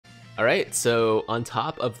Alright, so on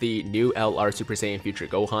top of the new LR Super Saiyan Future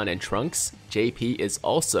Gohan and Trunks, JP is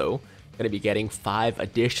also going to be getting 5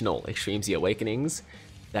 additional Extreme Z Awakenings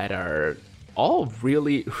that are all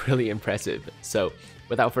really impressive. So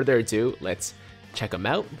without further ado, let's check them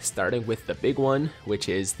out, starting with the big one, which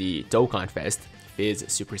is the Dokkan Fest Fizz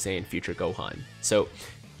Super Saiyan Future Gohan. So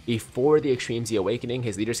before the Extreme Z Awakening,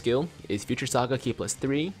 his leader skill is Future Saga Ki plus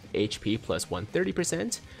 3, HP plus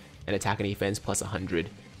 130%, and attack and defense plus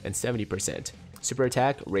 170%. Super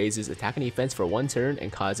attack raises attack and defense for 1 turn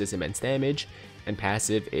and causes immense damage, and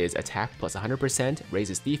passive is attack plus 100%,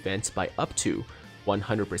 raises defense by up to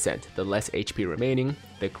 100%. The less HP remaining,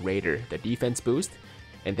 the greater the defense boost,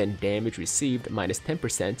 and then damage received minus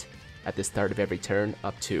 10% at the start of every turn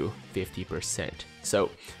up to 50%. So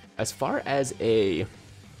as far as a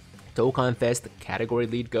Dokkan Fest category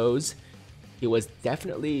lead goes, he was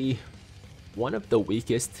definitely one of the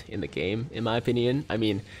weakest in the game, in my opinion. I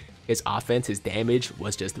mean, his offense, his damage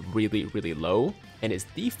was just really low, and his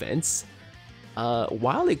defense,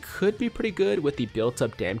 while it could be pretty good with the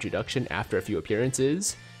built-up damage reduction after a few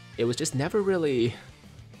appearances, it was just never really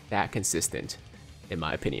that consistent, in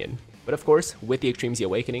my opinion. But of course, with the Extreme Z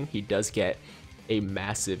Awakening, he does get a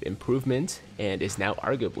massive improvement and is now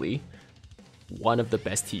arguably one of the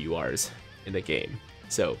best TURs in the game.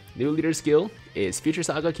 So, new leader skill is Future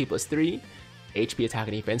Saga Ki plus 3, HP attack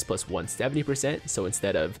and defense plus 170%, so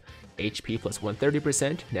instead of HP plus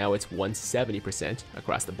 130%, now it's 170%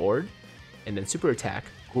 across the board. And then super attack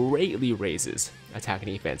greatly raises attack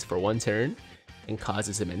and defense for 1 turn and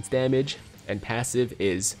causes immense damage, and passive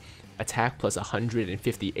is attack plus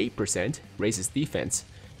 158%, raises defense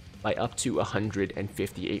by up to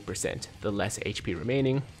 158%. The less HP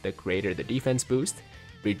remaining, the greater the defense boost,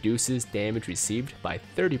 reduces damage received by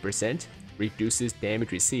 30%, reduces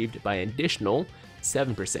damage received by an additional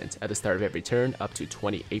 7% at the start of every turn up to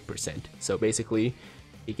 28%. So basically,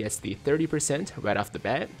 he gets the 30% right off the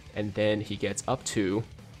bat, and then he gets up to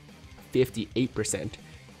 58%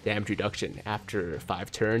 damage reduction after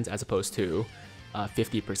 5 turns as opposed to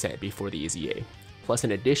 50% before the EZA. Plus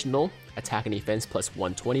an additional attack and defense plus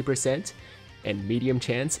 120%, and medium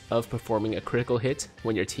chance of performing a critical hit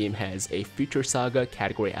when your team has a Future Saga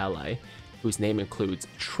category ally whose name includes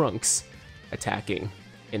Trunks attacking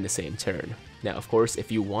in the same turn. Now, of course,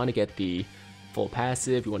 if you want to get the full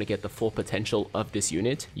passive, you want to get the full potential of this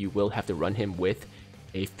unit, you will have to run him with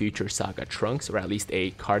a Future Saga Trunks, or at least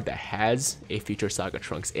a card that has a Future Saga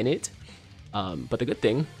Trunks in it. But the good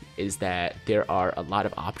thing is that there are a lot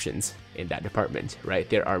of options in that department, right?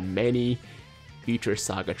 There are many Future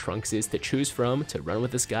Saga Trunkses to choose from to run with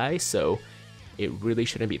this guy, so it really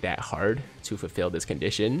shouldn't be that hard to fulfill this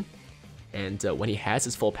condition. And when he has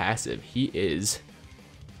his full passive, he is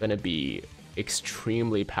gonna be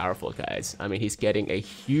extremely powerful, guys. I mean, he's getting a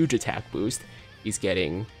huge attack boost, he's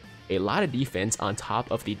getting a lot of defense on top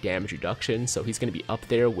of the damage reduction, so he's gonna be up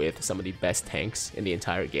there with some of the best tanks in the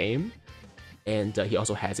entire game. And he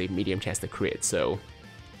also has a medium chance to crit, so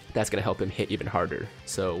that's gonna help him hit even harder.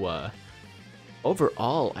 So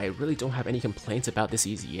overall, I really don't have any complaints about this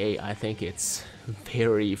EZA. I think it's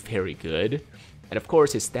very good. And of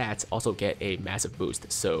course, his stats also get a massive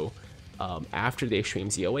boost. So after the Extreme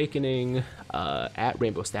Z Awakening, at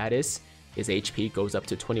Rainbow status, his HP goes up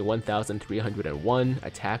to 21,301,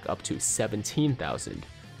 attack up to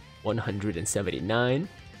 17,179,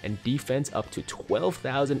 and defense up to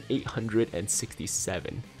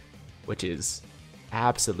 12,867, which is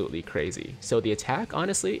absolutely crazy. So the attack,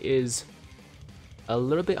 honestly, is a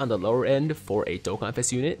little bit on the lower end for a Dokkan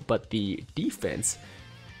Fest unit, but the defense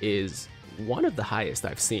is one of the highest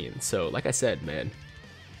I've seen. So like I said, man,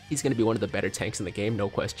 he's going to be one of the better tanks in the game, no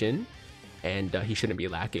question, and he shouldn't be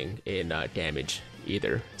lacking in damage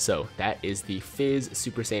either. So that is the Fizz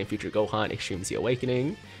Super Saiyan Future Gohan Extreme Z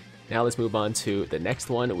Awakening. Now let's move on to the next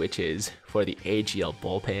one, which is for the AGL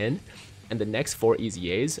Bulpan. And the next 4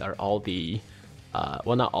 EZAs are all the,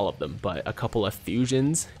 well, not all of them, but a couple of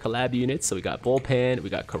Fusions collab units. So we got Bulpan, we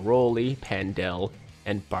got Karoly, Pandel,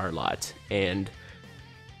 and Barlot. And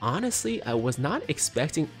honestly, I was not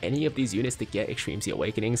expecting any of these units to get Extreme Z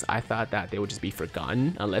Awakenings. I thought that they would just be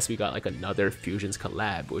forgotten unless we got like another Fusions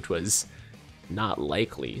collab, which was not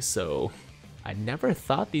likely. So I never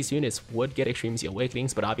thought these units would get Extreme Z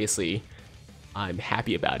Awakenings, but obviously I'm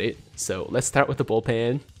happy about it. So let's start with the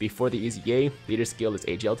Bulpan. Before the EZA, leader skill is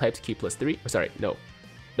AGL types, Ki plus 3, or sorry, no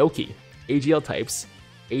Ki. AGL types,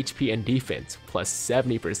 HP and defense plus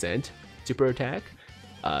 70%, super attack,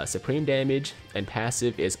 supreme damage, and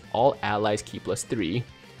passive is all allies Ki plus 3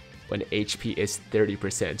 when HP is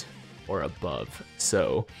 30% or above.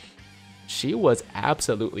 So she was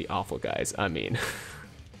absolutely awful, guys. I mean,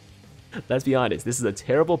 Let's be honest, this is a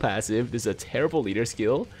terrible passive, this is a terrible leader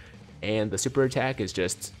skill, and the super attack is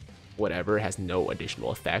just whatever, has no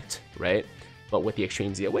additional effect, right? But with the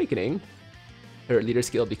Extreme Z Awakening, her leader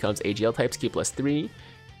skill becomes AGL type ski plus 3,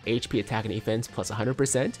 HP attack and defense plus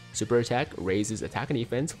 100%, super attack raises attack and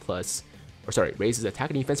defense raises attack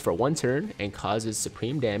and defense for 1 turn and causes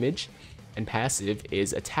supreme damage, and passive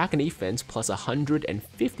is attack and defense plus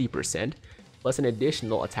 150%, plus an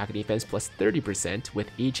additional attack and defense plus 30% with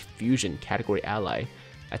each fusion category ally,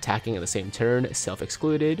 attacking in the same turn,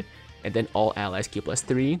 self-excluded, and then all allies keep plus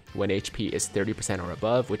 3 when HP is 30% or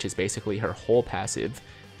above, which is basically her whole passive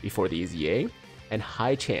before the EZA, and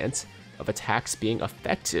high chance of attacks being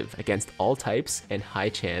effective against all types, and high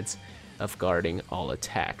chance of guarding all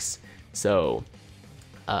attacks. So,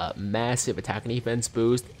 massive attack and defense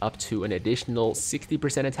boost, up to an additional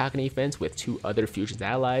 60% attack and defense with 2 other fusions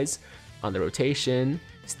allies on the rotation,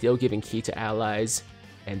 still giving key to allies,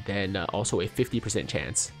 and then also a 50%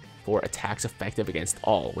 chance for attacks effective against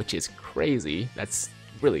all, which is crazy. That's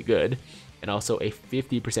really good. And also a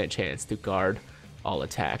 50% chance to guard all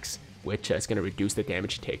attacks, which is going to reduce the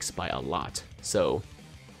damage it takes by a lot. So,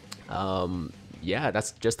 yeah,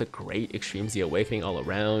 that's just a great Extreme Z Awakening all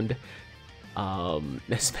around.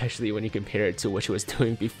 Especially when you compare it to what she was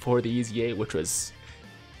doing before the EZA, which was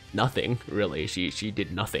nothing, really. She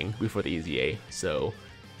did nothing before the EZA, so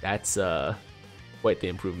that's quite the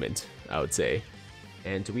improvement, I would say.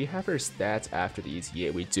 And do we have her stats after the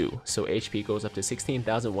EZA? We do. So HP goes up to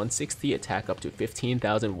 16,160, attack up to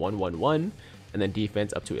 15,111, and then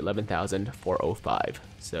defense up to 11,405.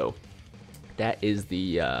 So that is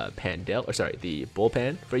the the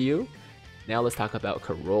Bulpan for you. Now let's talk about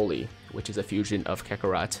Karoly, which is a fusion of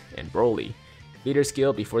Kakarot and Broly. Leader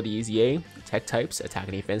skill before the EZA, tech types, attack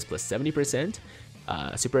and defense plus 70%,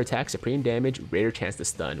 super attack, supreme damage, rare chance to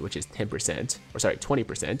stun, which is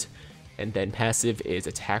 20%, and then passive is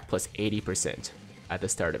attack plus 80% at the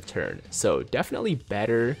start of turn. So definitely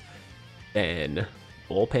better than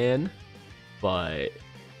Bulpan, but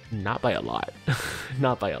not by a lot.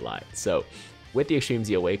 Not by a lot. So with the Extreme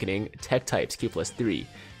Z Awakening, tech types Q plus 3,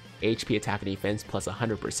 HP attack and defense plus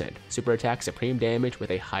 100%, super attack, supreme damage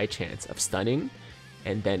with a high chance of stunning,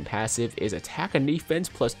 and then passive is attack and defense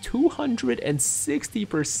plus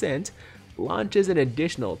 260%, launches an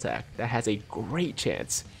additional attack that has a great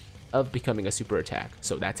chance of becoming a super attack.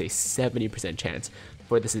 So that's a 70% chance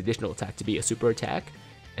for this additional attack to be a super attack,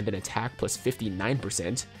 and then attack plus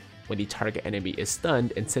 59% when the target enemy is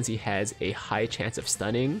stunned. And since he has a high chance of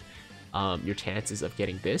stunning, your chances of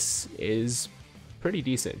getting this is pretty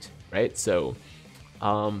decent, right? So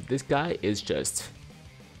this guy is just,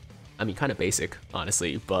 I mean, kind of basic,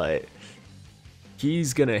 honestly, but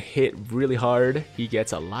he's gonna hit really hard. He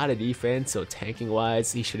gets a lot of defense, so tanking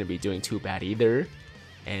wise he shouldn't be doing too bad either.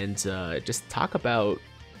 And just talk about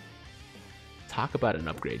an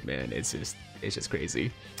upgrade, man. It's just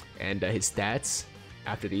crazy. And his stats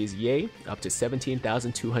after the EZA, up to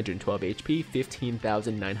 17,212 HP,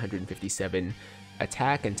 15,957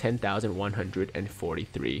 attack, and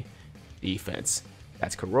 10,143 defense.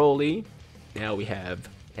 That's Karoly. Now we have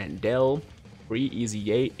Pandel,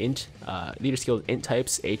 pre-EZA, int, leader skills int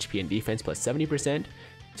types, HP and defense plus 70%,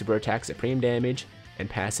 super attack, supreme damage, and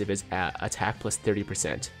passive is attack plus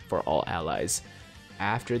 30% for all allies.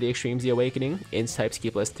 After the Extreme Z Awakening, int types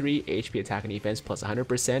Q plus 3, HP attack and defense plus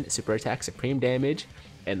 100%, super attack, supreme damage,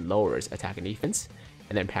 and lowers attack and defense.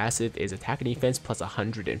 And then passive is attack and defense plus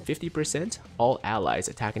 150%, all allies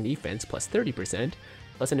attack and defense plus 30%,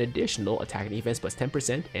 plus an additional attack and defense plus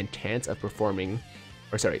 10%, and chance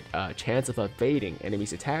of evading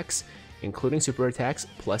enemies' attacks, including super attacks,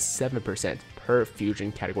 plus 7% per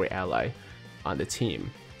fusion category ally on the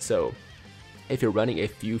team. So if you're running a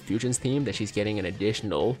few fusions team, then she's getting an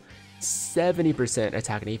additional 70%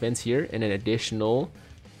 attack and defense here, and an additional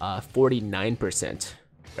 49%,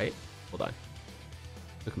 right? Hold on.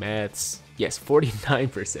 Quick maths. Yes,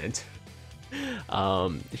 49%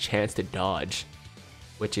 chance to dodge,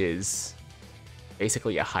 which is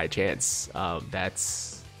basically a high chance.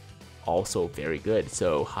 That's also very good.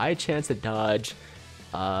 So high chance to dodge,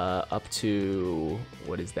 up to,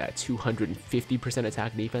 what is that, 250%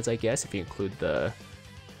 attack and defense, I guess, if you include the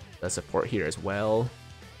support here as well.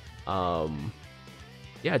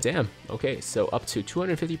 Yeah, damn. Okay, so up to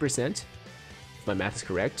 250%, if my math is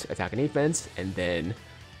correct, attack and defense, and then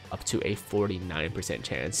up to a 49%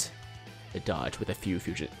 chance to dodge with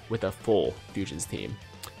a full fusions team.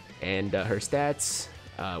 And her stats,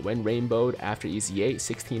 when rainbowed after EZA,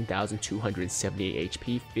 16,278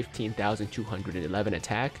 HP, 15,211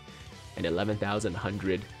 attack, and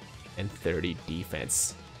 11,130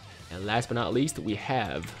 defense. And last but not least, we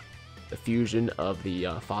have the fusion of the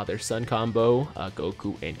father-son combo,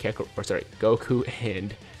 Goku and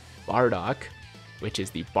Bardock, which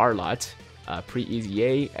is the Barlot.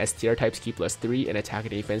 Pre-EZA, STR types key +3 and attack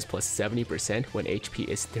and defense +70% when HP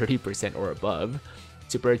is 30% or above.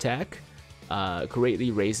 Super attack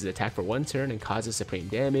greatly raises attack for 1 turn and causes supreme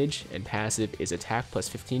damage, and passive is attack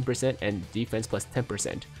 +15% and defense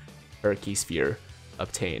 +10% per key sphere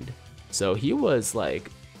obtained. So he was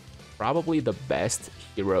like probably the best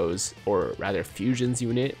heroes, or rather fusions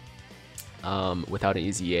unit without an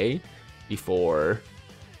EZA before,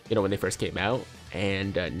 you know, when they first came out.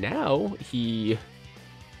 And now he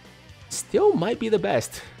still might be the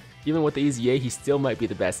best. Even with the EZA, he still might be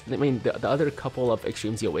the best. I mean, the other couple of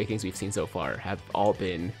Extreme Z Awakenings we've seen so far have all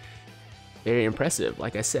been very impressive,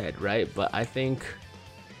 like I said, right? But I think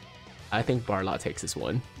Barlot takes this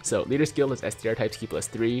one. So leader skill is STR types key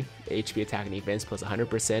 +3, HP attack and defense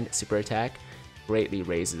 +100%, super attack greatly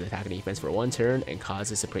raises attack and defense for 1 turn and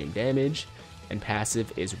causes supreme damage, and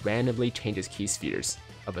passive is randomly changes key spheres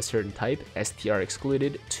of a certain type, STR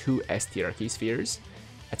excluded, 2 STR key spheres.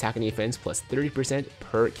 Attack and defense +30%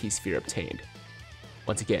 per key sphere obtained.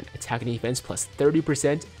 Once again, attack and defense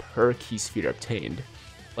 +30% per key sphere obtained,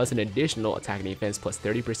 plus an additional attack and defense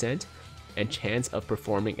 +30%, and chance of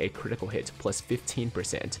performing a critical hit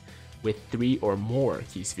 +15% with 3 or more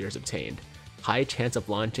key spheres obtained. High chance of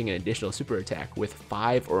launching an additional super attack with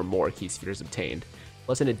 5 or more key spheres obtained,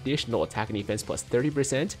 plus an additional attack and defense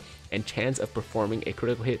 +30%, and chance of performing a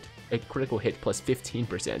critical hit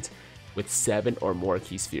 +15% with 7 or more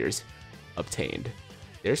key spheres obtained.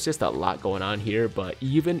 There's just a lot going on here, but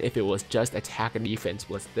even if it was just attack and defense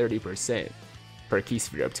 +30% per key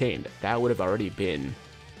sphere obtained, that would have already been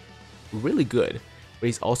really good. But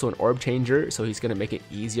he's also an orb changer, so he's going to make it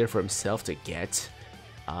easier for himself to get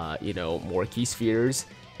you know, more key spheres.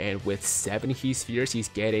 And with 7 key spheres, he's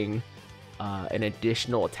getting an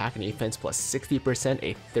additional attack and defense +60%,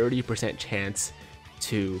 a 30% chance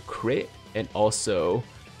to crit, and also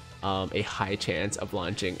a high chance of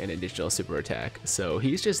launching an additional super attack. So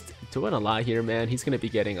he's just doing a lot here, man. He's going to be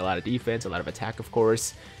getting a lot of defense, a lot of attack, of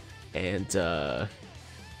course. And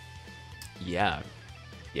yeah,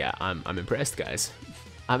 I'm impressed, guys.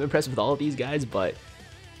 I'm impressed with all of these guys, but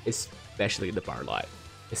especially the Barlot.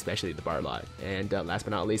 And last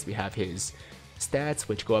but not least, we have his stats,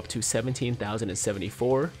 which go up to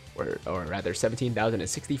 17,074, or rather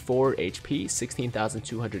 17,064 HP,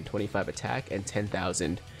 16,225 attack, and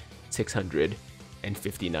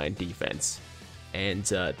 10,659 defense. And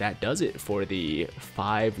that does it for the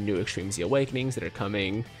 5 new Extreme Z Awakenings that are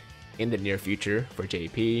coming in the near future for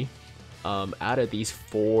JP. Out of these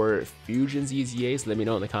 4 fusion EZAs, let me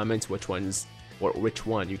know in the comments which one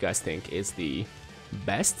you guys think is the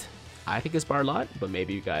best. I think it's Barlot, but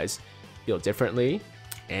maybe you guys feel differently.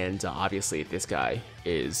 And obviously this guy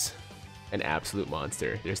is an absolute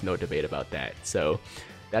monster. There's no debate about that. So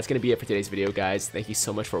that's going to be it for today's video, guys. Thank you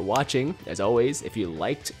so much for watching. As always, if you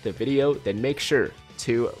liked the video, then make sure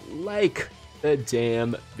to like the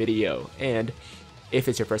damn video. And if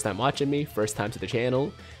it's your first time watching me, first time to the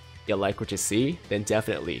channel, you like what you see, then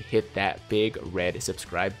definitely hit that big red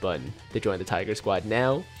subscribe button to join the Tiger Squad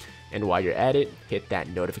now. And while you're at it, hit that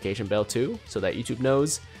notification bell too, so that YouTube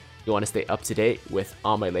knows you want to stay up to date with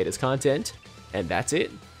all my latest content. And that's it.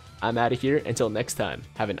 I'm out of here. Until next time,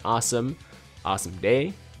 have an awesome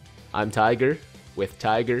day. I'm Tiger with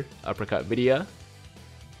Tiger Uppercut Video,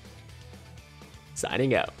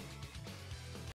 signing out.